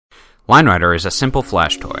Line Rider is a simple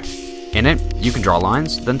flash toy. In it, you can draw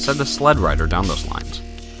lines, then send a sled rider down those lines.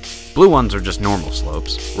 Blue ones are just normal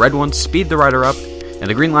slopes, red ones speed the rider up, and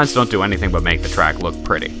the green lines don't do anything but make the track look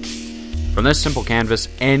pretty. From this simple canvas,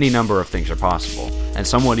 any number of things are possible, and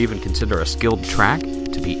some would even consider a skilled track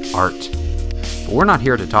to be art. But we're not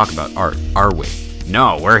here to talk about art, are we?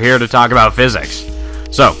 No, we're here to talk about physics.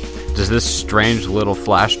 So, does this strange little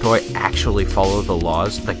flash toy actually follow the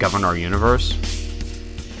laws that govern our universe?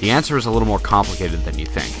 The answer is a little more complicated than you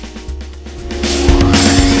think.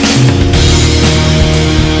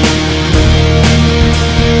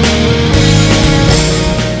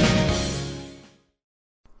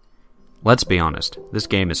 Let's be honest, this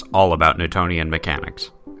game is all about Newtonian mechanics.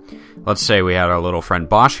 Let's say we had our little friend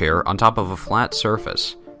Bosch here on top of a flat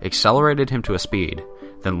surface, accelerated him to a speed,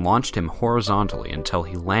 then launched him horizontally until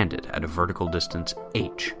he landed at a vertical distance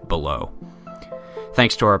h below.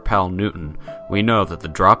 Thanks to our pal Newton, we know that the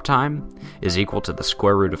drop time is equal to the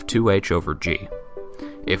square root of 2h over g.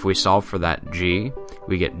 If we solve for that g,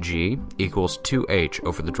 we get g equals 2h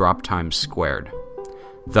over the drop time squared.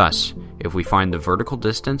 Thus, if we find the vertical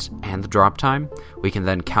distance and the drop time, we can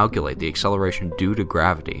then calculate the acceleration due to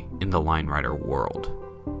gravity in the Line Rider world.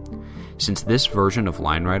 Since this version of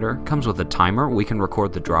Line Rider comes with a timer, we can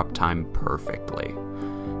record the drop time perfectly.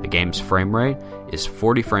 The game's frame rate is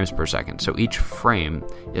 40 frames per second, so each frame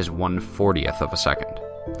is 1/40th of a second.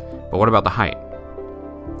 But what about the height?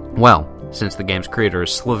 Well, since the game's creator is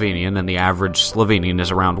Slovenian and the average Slovenian is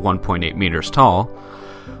around 1.8 meters tall,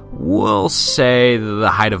 we'll say the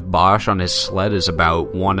height of Bosch on his sled is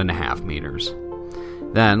about 1.5 meters.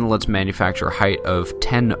 Then let's manufacture a height of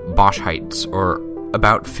 10 Bosch heights, or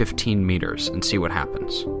about 15 meters, and see what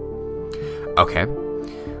happens. Okay,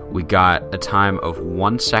 we got a time of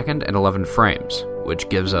 1 second and 11 frames, which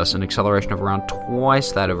gives us an acceleration of around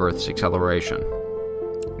twice that of Earth's acceleration.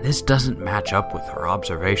 This doesn't match up with our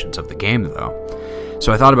observations of the game, though,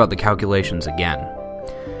 so I thought about the calculations again.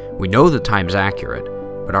 We know the time's accurate,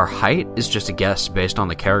 but our height is just a guess based on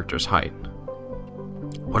the character's height.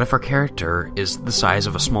 What if our character is the size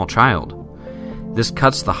of a small child? This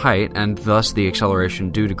cuts the height, and thus the acceleration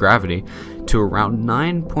due to gravity, to around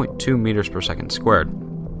 9.2 meters per second squared,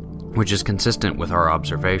 which is consistent with our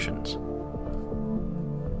observations.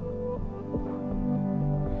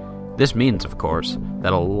 This means, of course,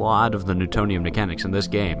 that a lot of the Newtonian mechanics in this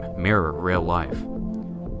game mirror real life.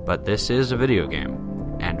 But this is a video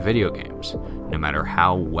game, and video games, no matter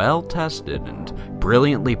how well tested and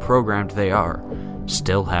brilliantly programmed they are,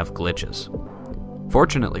 still have glitches.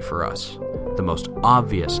 Fortunately for us, the most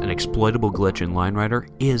obvious and exploitable glitch in Line Rider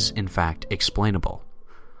is, in fact, explainable.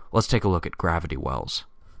 Let's take a look at gravity wells.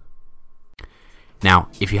 Now,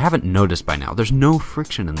 if you haven't noticed by now, there's no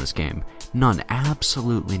friction in this game. None,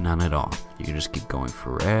 absolutely none at all. You can just keep going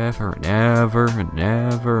forever and ever and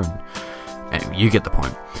ever, and you get the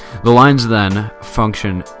point. The lines then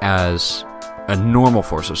function as a normal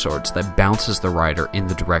force of sorts that bounces the rider in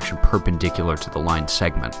the direction perpendicular to the line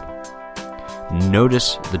segment.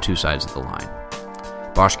 Notice the two sides of the line.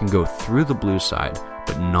 Bosch can go through the blue side,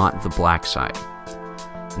 but not the black side.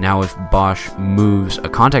 Now if Bosch moves a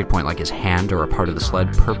contact point like his hand or a part of the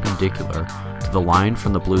sled perpendicular to the line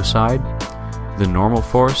from the blue side, the normal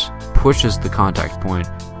force pushes the contact point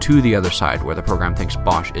to the other side where the program thinks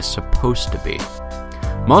Bosch is supposed to be.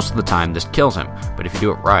 Most of the time this kills him, but if you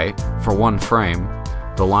do it right, for one frame,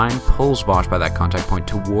 the line pulls Bosch by that contact point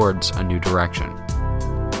towards a new direction.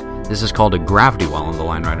 This is called a gravity well in the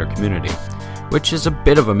Line Rider community, which is a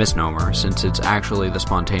bit of a misnomer since it's actually the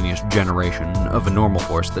spontaneous generation of a normal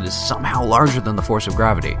force that is somehow larger than the force of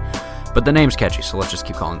gravity. But the name's catchy, so let's just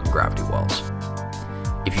keep calling them gravity wells.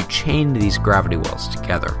 If you chain these gravity wells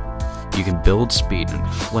together, you can build speed and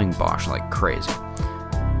fling Bosch like crazy.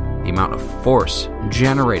 The amount of force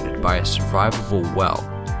generated by a survivable well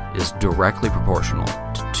is directly proportional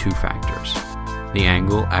to two factors: the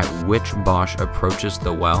angle at which Bosch approaches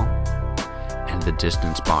the well and the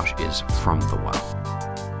distance Bosch is from the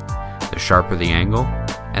well. The sharper the angle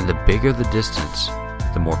and the bigger the distance,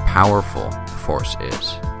 the more powerful the force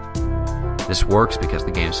is. This works because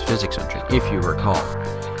the game's physics engine, if you recall,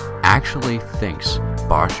 actually thinks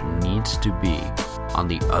Bosch needs to be on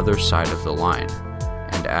the other side of the line,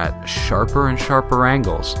 and at sharper and sharper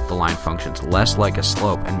angles, the line functions less like a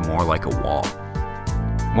slope and more like a wall.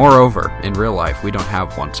 Moreover, in real life, we don't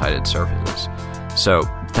have one-sided surfaces, so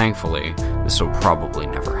thankfully, this will probably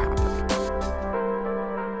never happen.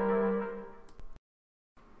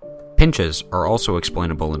 Pinches are also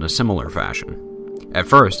explainable in a similar fashion. At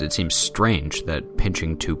first, it seems strange that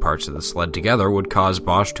pinching two parts of the sled together would cause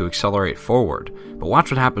Bosch to accelerate forward, but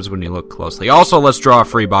watch what happens when you look closely. Also, let's draw a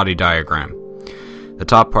free body diagram. The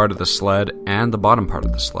top part of the sled and the bottom part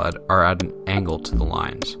of the sled are at an angle to the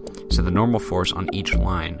lines, so the normal force on each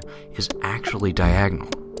line is actually diagonal.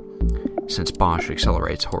 Since Bosch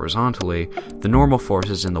accelerates horizontally, the normal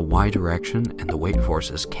forces in the y direction and the weight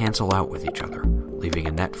forces cancel out with each other, leaving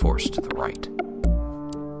a net force to the right.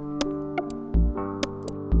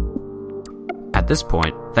 At this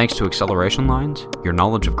point, thanks to acceleration lines, your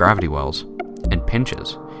knowledge of gravity wells, and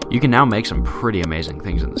pinches, you can now make some pretty amazing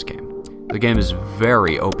things in this game. The game is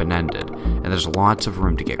very open-ended, and there's lots of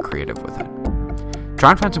room to get creative with it.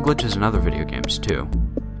 Try and find some glitches in other video games too.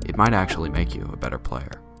 It might actually make you a better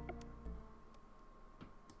player.